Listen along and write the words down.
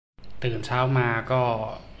ตื่นเช้ามาก็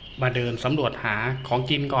มาเดินสำรวจหาของ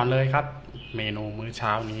กินก่อนเลยครับเมนูมื้อเช้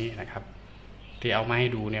านี้นะครับที่เอามาให้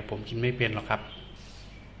ดูเนี่ยผมกินไม่เป็นหรอกครับ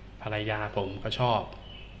ภรรยาผมก็ชอบ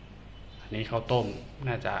อันนี้ข้าวต้ม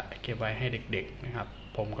น่าจะเก็บไว้ให้เด็กๆนะครับ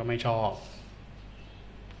ผมก็ไม่ชอบ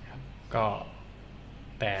ก็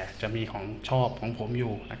แต่จะมีของชอบของผมอ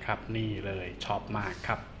ยู่นะครับนี่เลยชอบมากค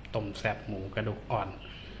รับต้มแซ่บหมูกระดูกอ่อน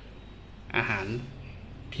อาหาร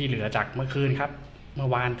ที่เหลือจากเมื่อคืนครับเมื่อ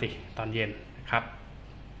วานสิตอนเย็นนะครับ